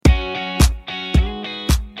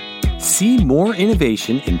See more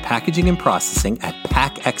innovation in packaging and processing at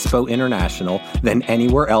Pack Expo International than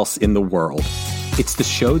anywhere else in the world. It's the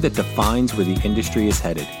show that defines where the industry is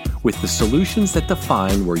headed, with the solutions that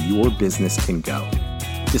define where your business can go.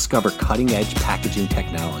 Discover cutting-edge packaging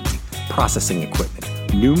technology, processing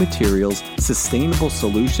equipment, new materials, sustainable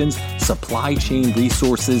solutions, supply chain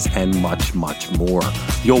resources, and much, much more.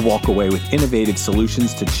 You'll walk away with innovative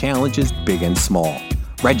solutions to challenges big and small.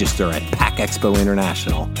 Register at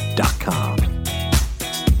packexpointernational.com.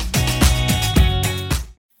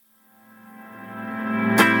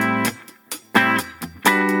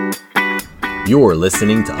 You're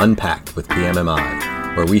listening to Unpacked with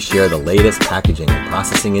PMMI, where we share the latest packaging and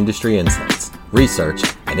processing industry insights, research,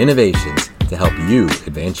 and innovations to help you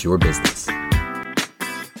advance your business.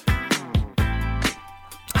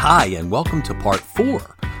 Hi, and welcome to part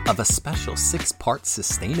 4 of a special 6-part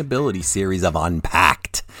sustainability series of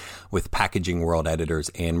Unpacked with Packaging World editors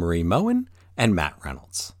Anne-Marie Moen and Matt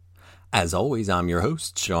Reynolds. As always, I'm your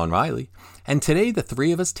host, Sean Riley, and today the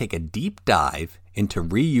three of us take a deep dive into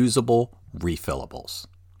reusable refillables.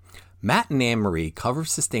 Matt and Anne-Marie cover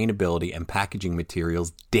sustainability and packaging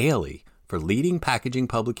materials daily for leading packaging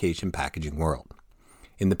publication Packaging World.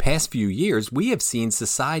 In the past few years, we have seen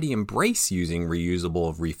society embrace using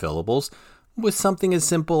reusable refillables with something as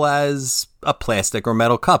simple as a plastic or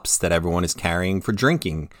metal cups that everyone is carrying for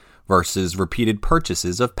drinking versus repeated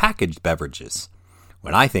purchases of packaged beverages.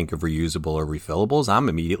 When I think of reusable or refillables, I'm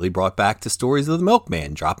immediately brought back to stories of the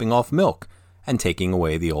milkman dropping off milk and taking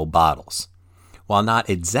away the old bottles. While not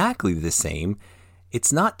exactly the same,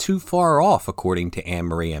 it's not too far off according to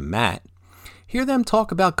Anne-Marie and Matt. Hear them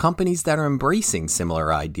talk about companies that are embracing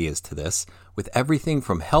similar ideas to this, with everything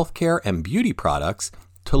from healthcare and beauty products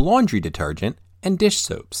to laundry detergent and dish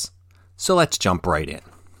soaps. So let's jump right in.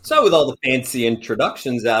 So with all the fancy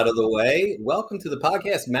introductions out of the way, welcome to the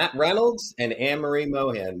podcast, Matt Reynolds and Anne-Marie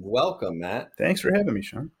Moen. Welcome, Matt. Thanks for having me,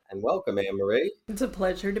 Sean. And welcome, Anne-Marie. It's a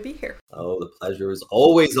pleasure to be here. Oh, the pleasure is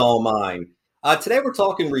always all mine. Today we're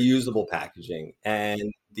talking reusable packaging, and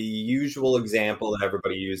the usual example that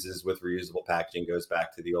everybody uses with reusable packaging goes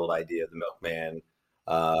back to the old idea of the milkman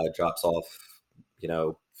drops off,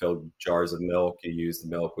 filled jars of milk. You use the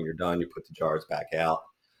milk. When you're done, you put the jars back out.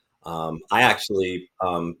 I actually,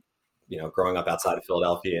 growing up outside of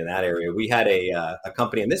Philadelphia in that area, we had a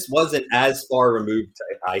company, and this wasn't as far removed,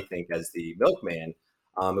 I think, as the milkman.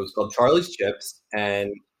 It was called Charlie's Chips,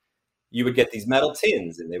 and you would get these metal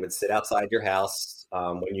tins, and they would sit outside your house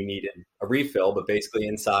when you needed a refill. But basically,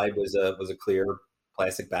 inside was a clear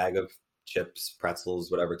plastic bag of chips,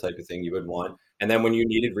 pretzels, whatever type of thing you would want. And then when you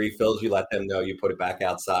needed refills, you let them know. You put it back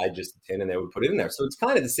outside, just a tin, and they would put it in there. So it's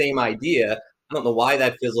kind of the same idea. I don't know why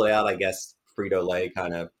that fizzled out. I guess Frito-Lay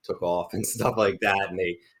kind of took off and stuff like that,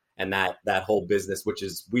 and that whole business, which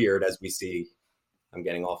is weird as we see. I'm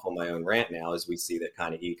getting off on my own rant now as we see that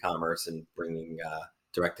kind of e-commerce and bringing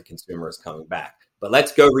direct to consumer is coming back. But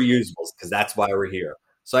let's go reusables, because that's why we're here.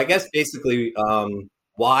 So I guess basically,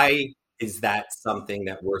 why is that something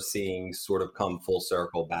that we're seeing sort of come full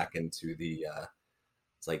circle back into the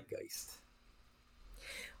zeitgeist?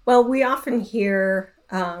 Well, we often hear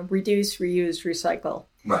reduce, reuse, recycle.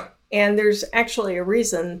 Right. And there's actually a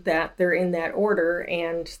reason that they're in that order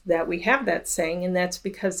and that we have that saying, and that's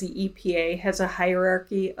because the EPA has a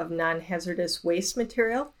hierarchy of non-hazardous waste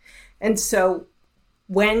material. And so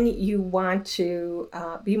when you want to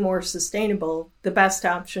be more sustainable, the best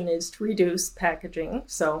option is to reduce packaging.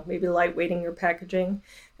 So maybe lightweighting your packaging.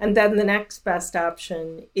 And then the next best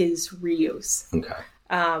option is reuse. Okay.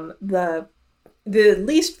 The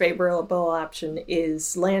least favorable option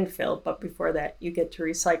is landfill, but before that, you get to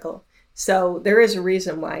recycle. So there is a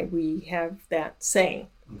reason why we have that saying.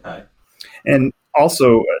 Okay. And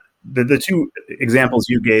also, the two examples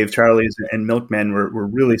you gave, Charlie's and Milkman, were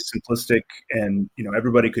really simplistic, and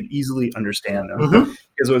everybody could easily understand them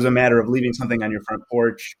because it was a matter of leaving something on your front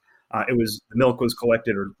porch. The milk was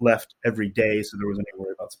collected or left every day, so there wasn't any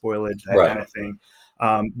worry about spoilage, that kind of thing.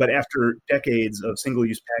 But after decades of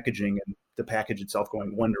single-use packaging and the package itself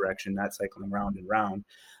going one direction, not cycling round and round,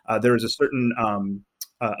 there is a certain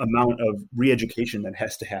amount of re-education that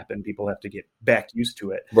has to happen. People have to get back used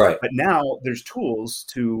to it. Right. But now there's tools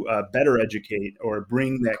to better educate or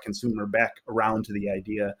bring that consumer back around to the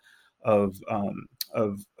idea of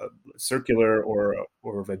circular or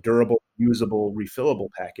of a durable, usable, refillable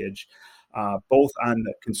package. Both on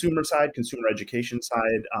the consumer side, consumer education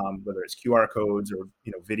side, whether it's QR codes or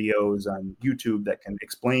videos on YouTube that can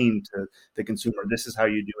explain to the consumer, this is how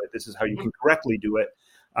you do it, this is how you can correctly do it,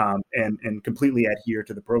 and completely adhere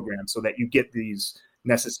to the program so that you get these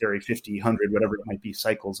necessary 50, 100, whatever it might be,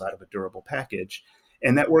 cycles out of a durable package.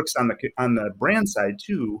 And that works on the brand side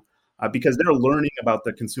too, because they're learning about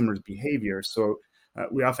the consumer's behavior. So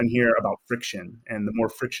we often hear about friction, and the more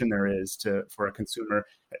friction there is for a consumer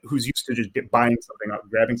who's used to just buying something,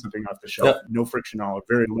 grabbing something off the shelf, no friction at all,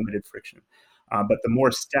 very limited friction. But the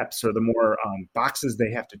more steps or the more boxes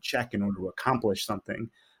they have to check in order to accomplish something,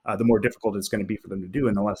 the more difficult it's going to be for them to do,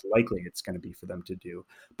 and the less likely it's going to be for them to do.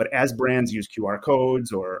 But as brands use QR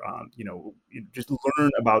codes or just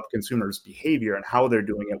learn about consumers' behavior and how they're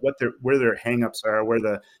doing it, where their hangups are, where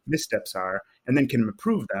the missteps are, and then can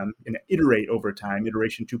improve them and iterate over time,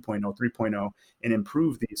 iteration 2.0, 3.0, and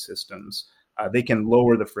improve these systems. They can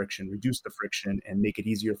lower the friction, reduce the friction, and make it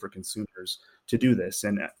easier for consumers to do this.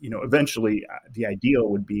 And eventually, the ideal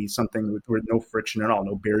would be something with no friction at all,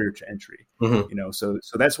 no barrier to entry. Mm-hmm. So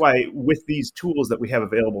that's why with these tools that we have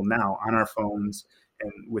available now on our phones,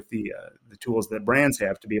 and with the tools that brands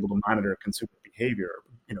have to be able to monitor consumer behavior,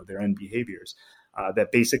 their end behaviors,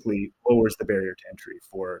 that basically lowers the barrier to entry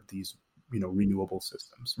for these reusable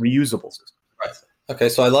systems. Right. Okay,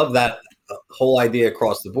 so I love that whole idea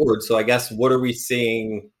across the board. So I guess what are we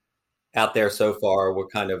seeing out there so far?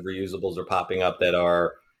 What kind of reusables are popping up that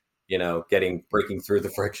are, breaking through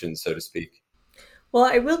the friction, so to speak? Well,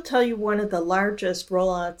 I will tell you one of the largest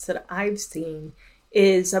rollouts that I've seen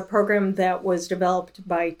is a program that was developed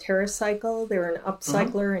by TerraCycle. They're an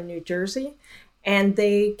upcycler in New Jersey. And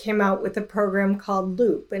they came out with a program called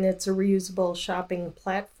Loop, and it's a reusable shopping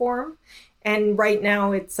platform. And right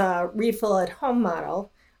now it's a refill at home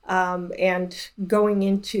model, and going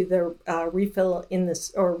into the refill in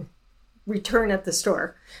this or return at the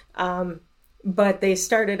store. But they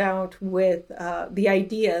started out with the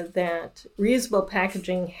idea that reusable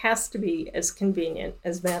packaging has to be as convenient,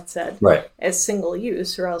 as Matt said, as single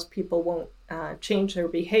use, or else people won't change their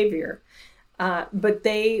behavior. But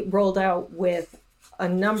they rolled out with a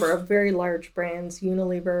number of very large brands,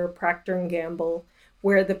 Unilever, Procter & Gamble,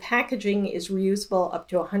 where the packaging is reusable up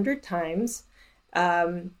to 100 times.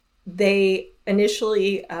 They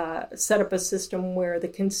initially set up a system where the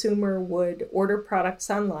consumer would order products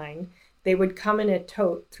online. They would come in a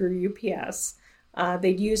tote through UPS.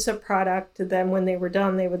 They'd use a product. Then when they were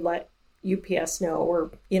done, they would let UPS know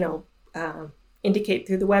or, indicate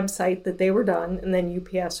through the website that they were done, and then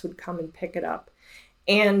UPS would come and pick it up.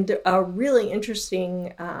 And a really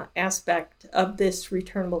interesting aspect of this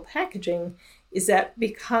returnable packaging is that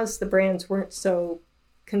because the brands weren't so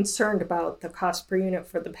concerned about the cost per unit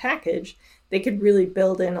for the package, they could really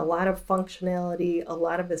build in a lot of functionality, a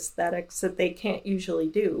lot of aesthetics that they can't usually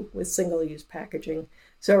do with single-use packaging.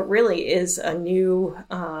 So it really is a new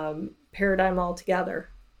paradigm altogether.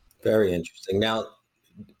 Very interesting. Now,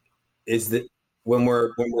 is that when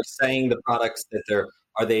we're saying the products that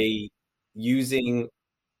are they using,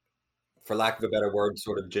 for lack of a better word,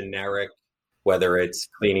 sort of generic, whether it's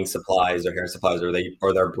cleaning supplies or hair supplies, or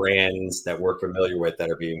there brands that we're familiar with that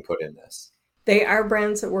are being put in this? They are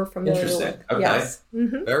brands that we're familiar with. Okay. Yes.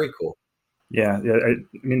 Mm-hmm. Very cool. Yeah. I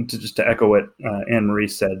mean, just to echo what Anne-Marie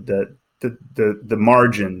said, that the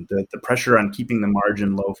margin, the pressure on keeping the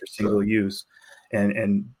margin low for single use,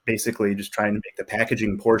 and basically just trying to make the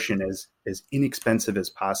packaging portion as inexpensive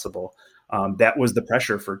as possible. That was the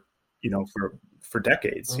pressure for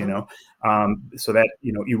decades, so that,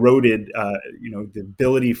 eroded, the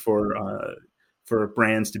ability for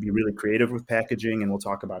brands to be really creative with packaging. And we'll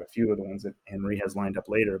talk about a few of the ones that Anne-Marie has lined up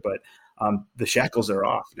later, but the shackles are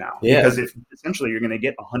off now. Yeah. Because if essentially you're going to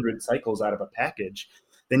get 100 cycles out of a package,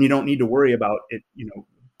 then you don't need to worry about it,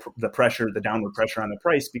 the downward pressure on the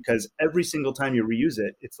price, because every single time you reuse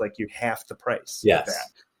it, it's like you half the price of that.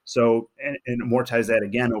 So, and amortize that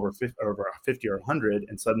again over 50 or 100,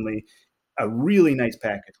 and suddenly a really nice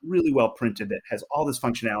package, really well printed, that has all this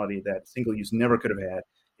functionality that single use never could have had,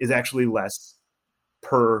 is actually less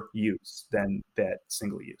per use than that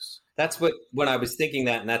single use. That's when I was thinking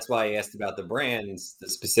that, and that's why I asked about the brands, the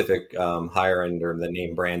specific higher end or the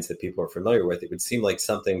name brands that people are familiar with. It would seem like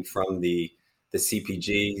something from the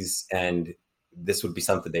CPGs, and this would be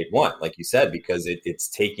something they'd want, like you said, because it's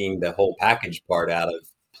taking the whole package part out of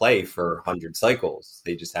play for 100 cycles.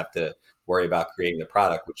 They just have to worry about creating the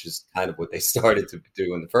product, which is kind of what they started to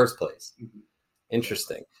do in the first place. Mm-hmm.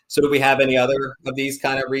 Interesting. So do we have any other of these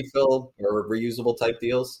kind of refill or reusable type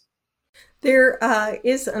deals? There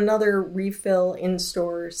is another refill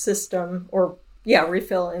in-store system,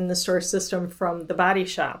 refill in the store system from The Body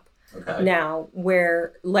Shop. Okay. Now,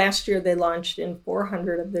 where last year they launched in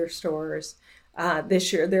 400 of their stores.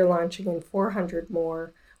 This year they're launching in 400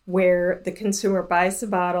 more, where the consumer buys the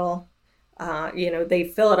bottle,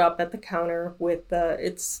 they fill it up at the counter with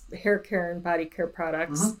it's hair care and body care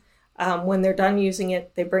products. Mm-hmm. When they're done using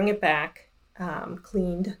it, they bring it back.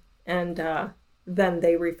 cleaned, and then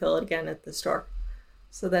they refill it again at the store.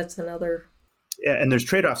 So that's another. Yeah, and there's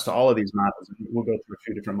trade-offs to all of these models. We'll go through a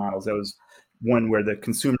few different models. That was one where the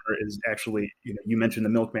consumer is actually, you mentioned the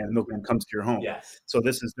milkman. The milkman comes to your home. Yes. So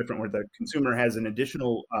this is different, where the consumer has an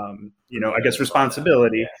additional, I guess,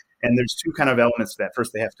 responsibility. Yeah. And there's two kind of elements to that.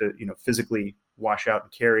 First, they have to, physically wash out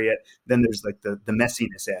and carry it. Then there's like the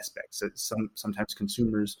messiness aspect. So sometimes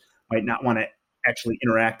consumers might not want to actually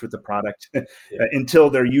interact with the product until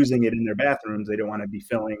they're using it in their bathrooms. They don't want to be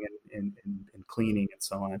filling and cleaning and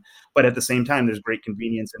so on. But at the same time, there's great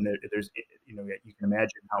convenience, and there's you can imagine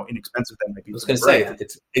how inexpensive that might be. I was going to say,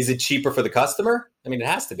 is it cheaper for the customer? I mean, it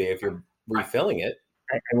has to be if you're refilling it.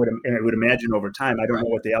 I would imagine over time. I don't know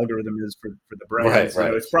what the algorithm is for the brands.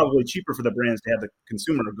 Right. It's probably cheaper for the brands to have the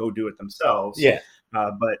consumer go do it themselves. Yeah.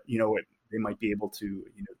 But they might be able to,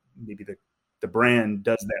 maybe the brand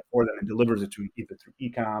does that for them and delivers it to either through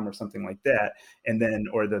e-com or something like that, and then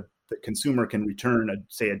or the consumer can return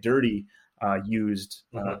a dirty used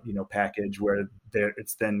package where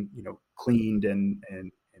it's then cleaned and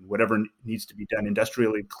whatever needs to be done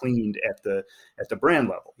industrially cleaned at the brand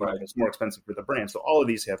level. Right. It's more expensive for the brand. So all of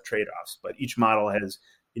these have trade-offs, but each model has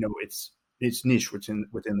its niche within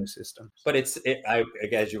the system. But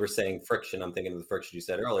as you were saying, friction. I'm thinking of the friction you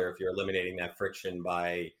said earlier. If you're eliminating that friction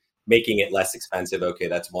by making it less expensive, okay,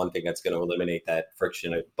 that's one thing that's going to eliminate that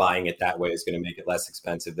friction. Buying it that way is going to make it less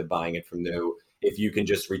expensive than buying it from new. If you can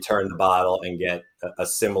just return the bottle and get a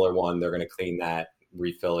similar one, they're going to clean that,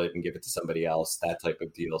 refill it, and give it to somebody else. That type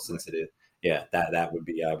of deal, since it is, that would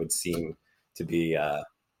be, would seem to be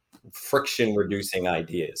friction reducing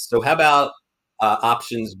ideas. So how about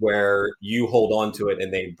options where you hold on to it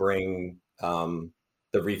and they bring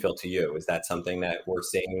the refill to you? Is that something that we're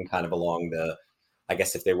seeing kind of along the, I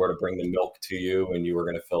guess if they were to bring the milk to you and you were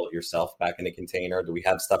going to fill it yourself back in a container, do we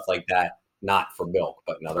have stuff like that? Not for milk,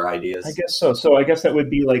 but in other ideas? I guess so. So I guess that would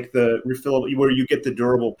be like the refill where you get the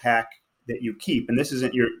durable pack that you keep. And this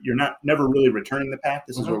isn't, you're never really returning the pack.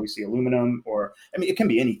 This is where we see aluminum, or, it can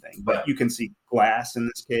be anything, but you can see glass in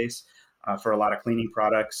this case for a lot of cleaning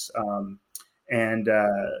products.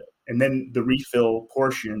 And then the refill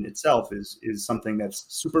portion itself is something that's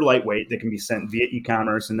super lightweight that can be sent via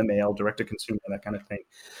e-commerce, in the mail, direct to consumer, that kind of thing.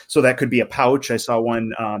 So that could be a pouch. I saw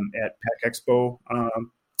one at Pack Expo,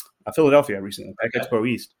 Philadelphia recently, Pack Expo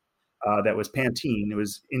East. That was Pantene. It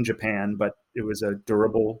was in Japan, but it was a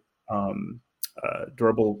durable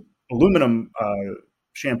aluminum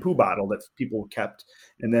shampoo bottle that people kept.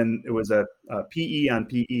 And then it was a PE on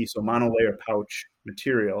PE, so monolayer pouch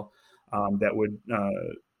material that would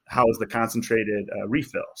house the concentrated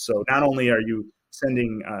refill. So not only are you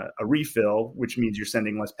sending a refill, which means you're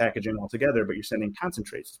sending less packaging altogether, but you're sending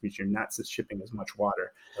concentrates, which you're not shipping as much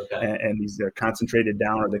water. Okay. And these are concentrated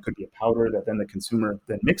down, or they could be a powder that then the consumer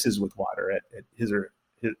then mixes with water at his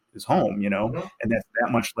home, and that's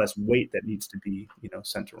that much less weight that needs to be,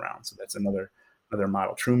 sent around. So that's another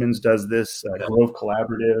model. Truman's does this, Grove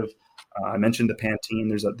Collaborative. I mentioned the Pantene.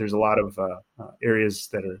 There's a lot of areas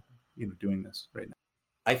that are, doing this right now.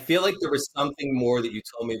 I feel like there was something more that you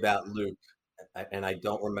told me about Loop, and I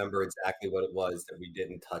don't remember exactly what it was that we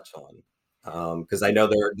didn't touch on. Because I know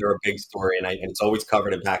they're a big story, and it's always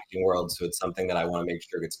covered in Packaging World, so it's something that I want to make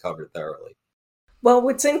sure gets covered thoroughly. Well,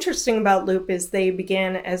 what's interesting about Loop is they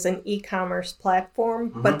began as an e-commerce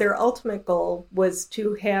platform, but their ultimate goal was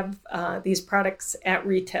to have these products at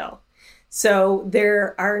retail. So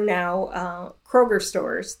there are now Kroger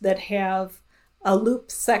stores that have a Loop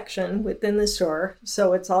section within the store.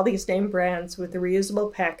 So it's all these name brands with the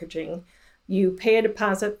reusable packaging. You pay a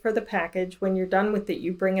deposit for the package. When you're done with it,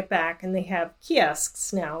 you bring it back, and they have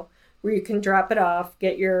kiosks now where you can drop it off,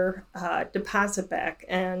 get your deposit back.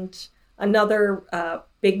 And another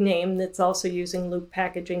big name that's also using Loop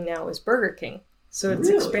packaging now is Burger King. So it's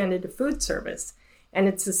expanded to food service. And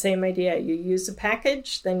it's the same idea. You use the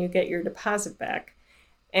package, then you get your deposit back.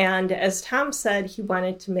 And as Tom said, he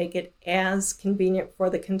wanted to make it as convenient for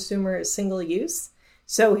the consumer as single use.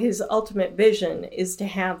 So his ultimate vision is to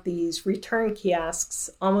have these return kiosks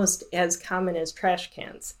almost as common as trash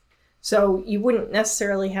cans. So you wouldn't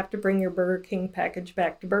necessarily have to bring your Burger King package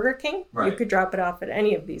back to Burger King. Right. You could drop it off at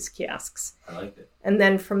any of these kiosks. I like it. And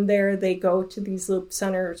then from there, they go to these Loop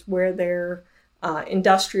centers where they're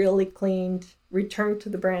industrially cleaned, returned to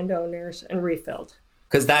the brand owners, and refilled.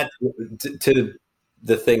 Because that, to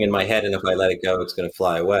the thing in my head, and if I let it go, it's going to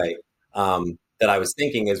fly away, that I was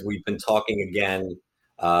thinking is we've been talking again,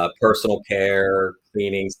 personal care,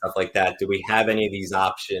 cleaning, stuff like that. Do we have any of these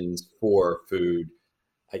options for food?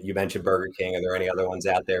 You mentioned Burger King. Are there any other ones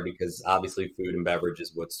out there? Because obviously food and beverage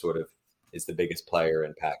is what sort of is the biggest player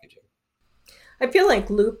in packaging. I feel like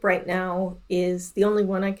Loop right now is the only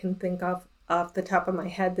one I can think of off the top of my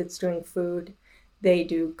head that's doing food. They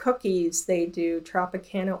do cookies, they do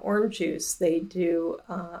Tropicana orange juice, they do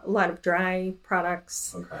a lot of dry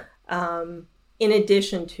products, in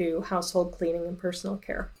addition to household cleaning and personal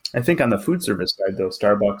care. I think on the food service side, though,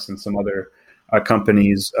 Starbucks and some other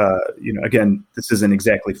companies, again, this isn't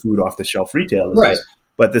exactly food off the shelf retail,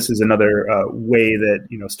 but this is another way that,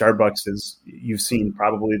 Starbucks is, you've seen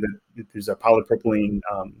probably that there's a polypropylene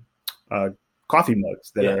coffee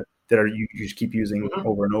mugs that are you just keep using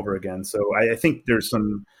over and over again. So I think there's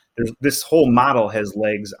this whole model has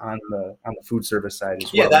legs on the food service side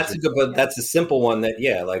as well. Yeah, that's a simple one that,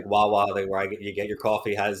 like Wawa, where you get your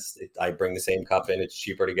coffee I bring the same cup in, it's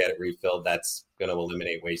cheaper to get it refilled. That's going to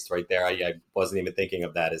eliminate waste right there. I wasn't even thinking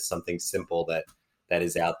of that as something simple that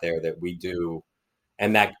is out there that we do.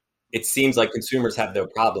 And that it seems like consumers have no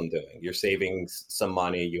problem doing. You're saving some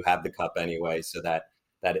money, you have the cup anyway. So that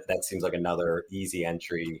seems like another easy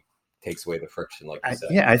entry, takes away the friction, like you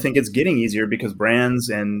said. I think it's getting easier because brands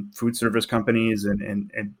and food service companies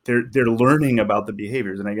and they're learning about the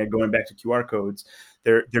behaviors. And again, going back to QR codes,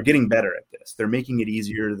 they're getting better at this. They're making it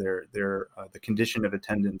easier. The condition of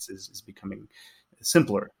attendance is becoming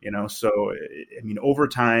simpler. So over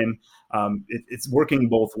time, it's working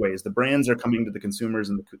both ways. The brands are coming to the consumers,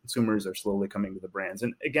 and the consumers are slowly coming to the brands.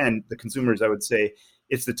 And again, the consumers, I would say,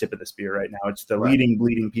 it's the tip of the spear right now. It's the leading,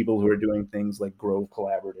 bleeding people who are doing things like Grove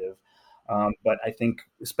Collaborative. But I think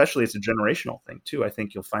especially it's a generational thing too. I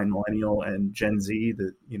think you'll find Millennial and Gen Z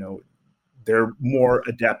that, they're more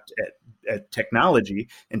adept at technology,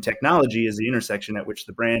 and technology is the intersection at which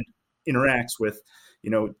the brand interacts with,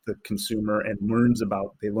 the consumer and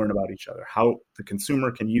they learn about each other, how the consumer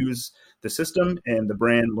can use the system, and the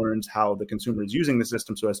brand learns how the consumer is using the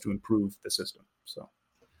system so as to improve the system. So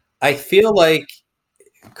I feel like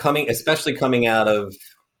especially coming out of,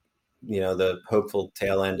 the hopeful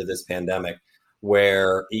tail end of this pandemic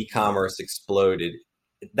where e-commerce exploded,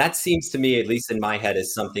 that seems to me, at least in my head,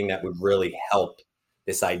 is something that would really help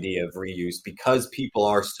this idea of reuse, because people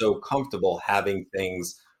are so comfortable having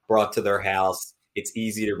things brought to their house. It's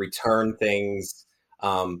easy to return things,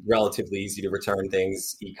 relatively easy to return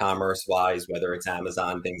things e-commerce wise, whether it's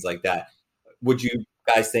Amazon, things like that. Would you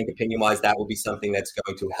guys think, opinion wise, that would be something that's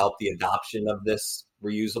going to help the adoption of this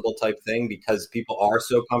reusable type thing, because people are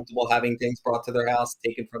so comfortable having things brought to their house,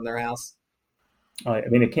 taken from their house?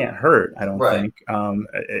 It can't hurt, I don't think.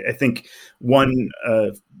 I think one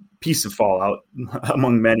piece of fallout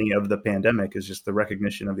among many of the pandemic is just the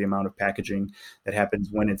recognition of the amount of packaging that happens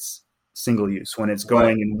when it's single use, when it's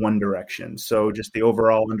going in one direction. So just the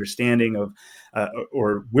overall understanding of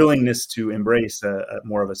or willingness to embrace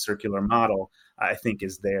more of a circular model, I think,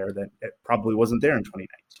 is there that it probably wasn't there in 2019.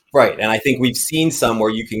 Right. And I think we've seen some where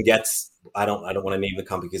you can get, I don't want to name the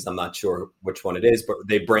company because I'm not sure which one it is, but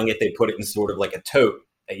they put it in sort of like a tote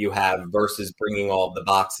that you have, versus bringing all the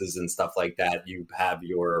boxes and stuff like that. You have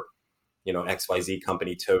your, XYZ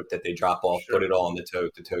company tote that they drop off, put it all in the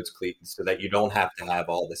tote's clean, so that you don't have to have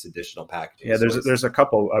all this additional packaging. Yeah, there's a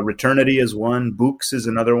couple. Returnity is one. Boox is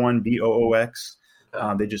another one. BOOX.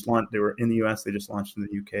 They were in the US, they just launched in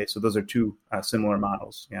the UK. So those are two similar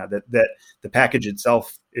models. Yeah, that the package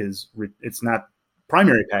itself it's not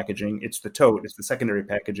primary packaging, it's the tote, it's the secondary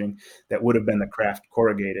packaging that would have been the craft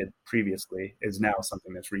corrugated previously, is now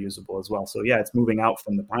something that's reusable as well. So yeah, it's moving out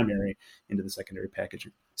from the primary into the secondary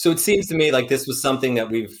packaging. So it seems to me like this was something that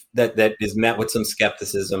that is met with some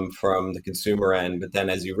skepticism from the consumer end. But then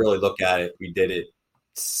as you really look at it, we did it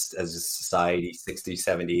as a society 60,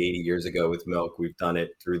 70, 80 years ago with milk. We've done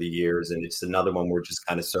it through the years, and it's another one we're just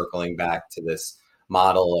kind of circling back to this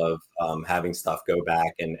model of having stuff go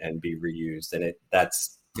back and be reused. And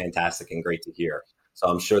that's fantastic and great to hear. So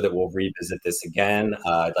I'm sure that we'll revisit this again.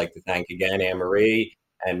 I'd like to thank again Anne-Marie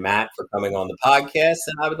and Matt for coming on the podcast.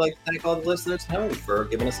 And I would like to thank all the listeners at home for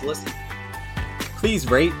giving us a listen. Please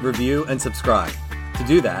rate, review, and subscribe. To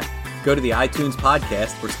do that, go to the iTunes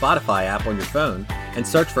podcast or Spotify app on your phone and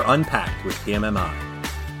search for Unpacked with PMMI.